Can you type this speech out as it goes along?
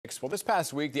Well, this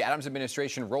past week, the Adams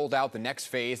administration rolled out the next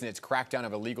phase in its crackdown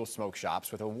of illegal smoke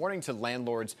shops with a warning to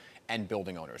landlords and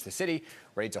building owners. The city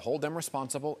ready to hold them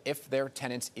responsible if their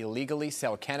tenants illegally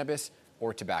sell cannabis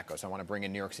or tobacco. So I want to bring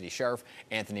in New York City Sheriff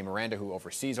Anthony Miranda, who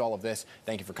oversees all of this.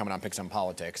 Thank you for coming on Picks on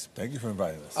Politics. Thank you for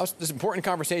inviting us. This important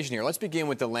conversation here. Let's begin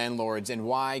with the landlords and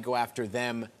why go after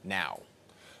them now.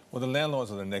 Well, the landlords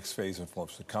are the next phase of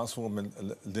enforcement.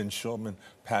 Councilwoman Lynn Shulman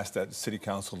passed that city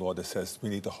council law that says we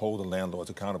need to hold the landlords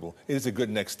accountable. It is a good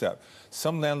next step.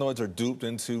 Some landlords are duped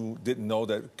into, didn't know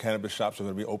that cannabis shops are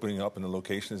going to be opening up in the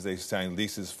locations. They sign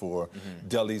leases for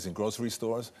delis and grocery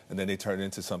stores, and then they turn it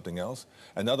into something else.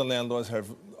 And other landlords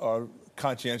are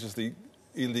conscientiously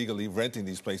illegally renting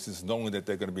these places, knowing that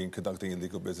they're going to be conducting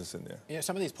illegal business in there. You know,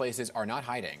 some of these places are not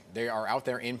hiding. They are out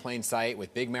there in plain sight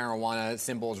with big marijuana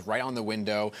symbols right on the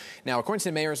window. Now, according to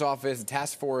the mayor's office, the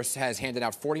task force has handed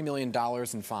out $40 million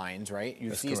in fines, right?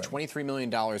 You see it's $23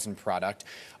 million in product.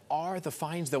 Are the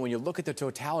fines, though, when you look at the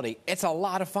totality, it's a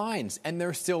lot of fines, and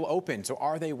they're still open. So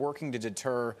are they working to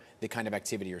deter the kind of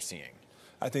activity you're seeing?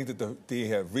 I think that they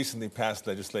have recently passed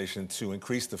legislation to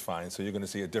increase the fines, so you're going to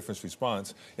see a different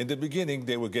response. In the beginning,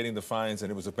 they were getting the fines, and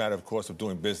it was a matter, of course, of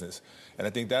doing business. And I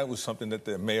think that was something that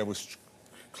the mayor was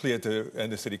clear to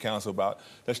and the city council about.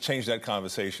 Let's change that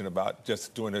conversation about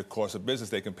just doing the course of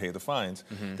business, they can pay the fines.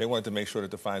 They wanted to make sure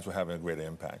that the fines were having a greater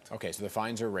impact. Okay, so the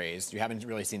fines are raised. You haven't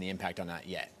really seen the impact on that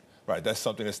yet. Right, that's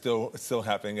something that's still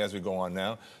happening as we go on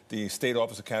now. The State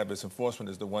Office of Cannabis Enforcement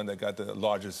is the one that got the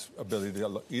largest ability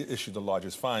to issue the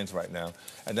largest fines right now,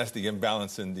 and that's the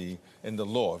imbalance in the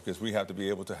law, because we have to be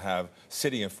able to have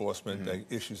city enforcement that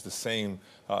issues the same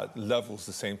levels,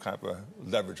 the same kind of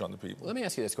leverage on the people. Let me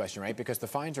ask you this question, right? Because the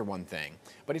fines are one thing,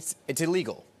 but it's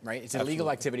illegal, right? It's an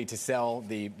illegal activity to sell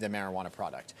the marijuana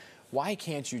product. Why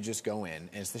can't you just go in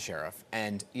as the sheriff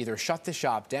and either shut the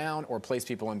shop down or place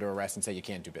people under arrest and say you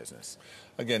can't do business?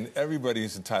 Again, everybody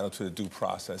is entitled to a due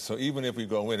process. So even if we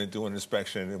go in and do an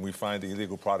inspection and we find the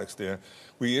illegal products there,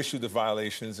 we issue the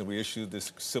violations and we issue the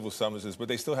civil summonses, but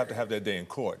they still have to have their day in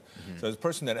court. So the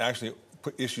person that actually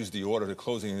issues the order to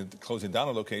closing down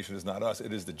a location is not us,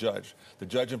 it is the judge. The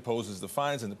judge imposes the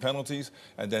fines and the penalties,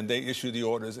 and then they issue the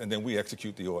orders, and then we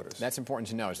execute the orders. That's important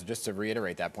to know, so just to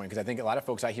reiterate that point, because I think a lot of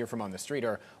folks I hear from on the street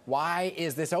are, why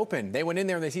is this open? They went in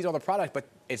there and they seized all the product, but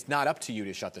it's not up to you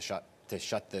to shut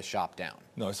the shop down.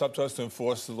 No, it's up to us to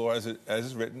enforce the law as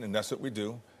it's written, and that's what we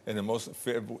do in the most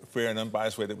fair and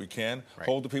unbiased way that we can,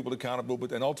 hold the people accountable, but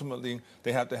then ultimately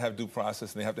they have to have due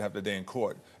process and they have to have their day in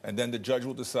court. And then the judge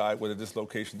will decide whether this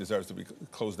location deserves to be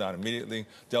closed down immediately.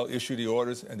 They'll issue the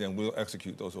orders and then we'll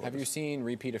execute those orders. Have you seen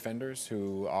repeat offenders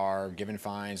who are given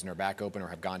fines and are back open or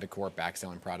have gone to court back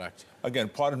selling product? Again,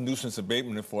 part of nuisance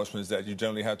abatement enforcement is that you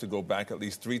generally have to go back at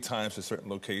least 3 times to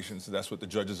certain locations. So that's what the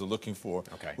judges are looking for,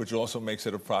 which also makes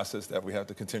it a process that we have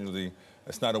to continually,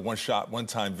 it's not a one-shot,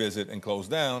 one-time visit and close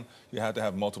down. You have to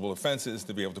have multiple offenses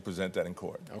to be able to present that in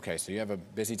court. Okay, so you have a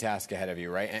busy task ahead of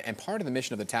you, right? And part of the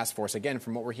mission of the task force, again,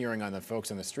 from what we're hearing on the folks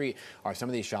on the street, are some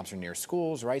of these shops are near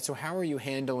schools, right? So how are you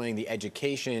handling the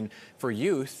education for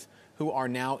youth who are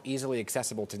now easily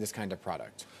accessible to this kind of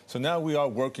product? So now we are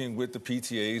working with the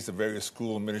PTAs, the various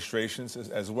school administrations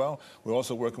as well. We're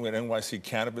also working with NYC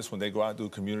Cannabis when they go out and do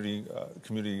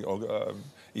community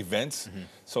events.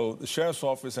 So the Sheriff's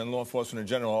Office and law enforcement in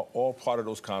general are all part of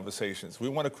those conversations. We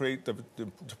want to create the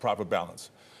proper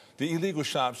balance. The illegal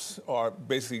shops are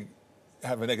basically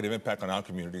have a negative impact on our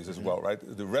communities as well, right?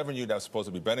 The revenue that's supposed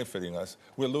to be benefiting us,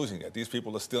 we're losing it. These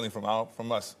people are stealing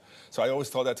from us. So I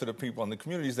always tell that to the people in the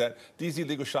communities that these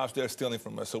illegal shops, they're stealing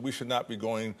from us. So we should not be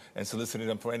going and soliciting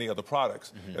them for any other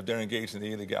products if they're engaged in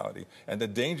the illegality. And the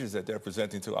dangers that they're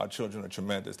presenting to our children are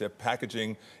tremendous. Their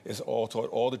packaging is all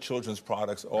toward all the children's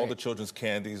products, all the children's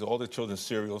candies, all the children's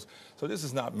cereals. So this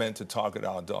is not meant to target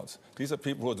our adults. These are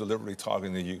people who are deliberately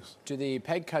targeting the youth. Do the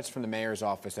peg cuts from the mayor's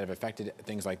office that have affected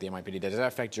things like the NYPD, does that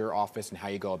affect your office and how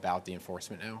you go about the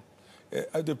enforcement now?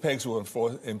 The pegs will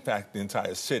impact the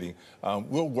entire city.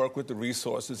 We'll work with the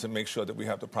resources and make sure that we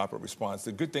have the proper response.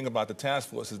 The good thing about the task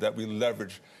force is that we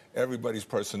leverage everybody's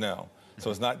personnel.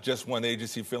 So it's not just one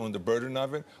agency feeling the burden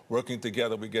of it. Working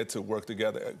together, we get to work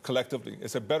together collectively.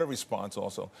 It's a better response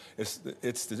also. It's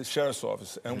the Sheriff's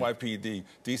Office, NYPD,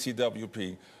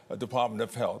 DCWP, Department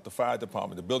of Health, the Fire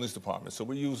Department, the Buildings Department. So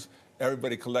we use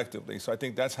everybody collectively. So I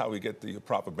think that's how we get the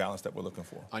proper balance that we're looking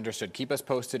for. Understood. Keep us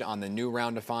posted on the new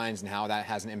round of fines and how that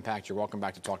has an impact. You're welcome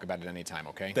back to talk about it anytime,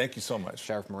 okay? Thank you so much.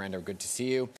 Sheriff Miranda, good to see you.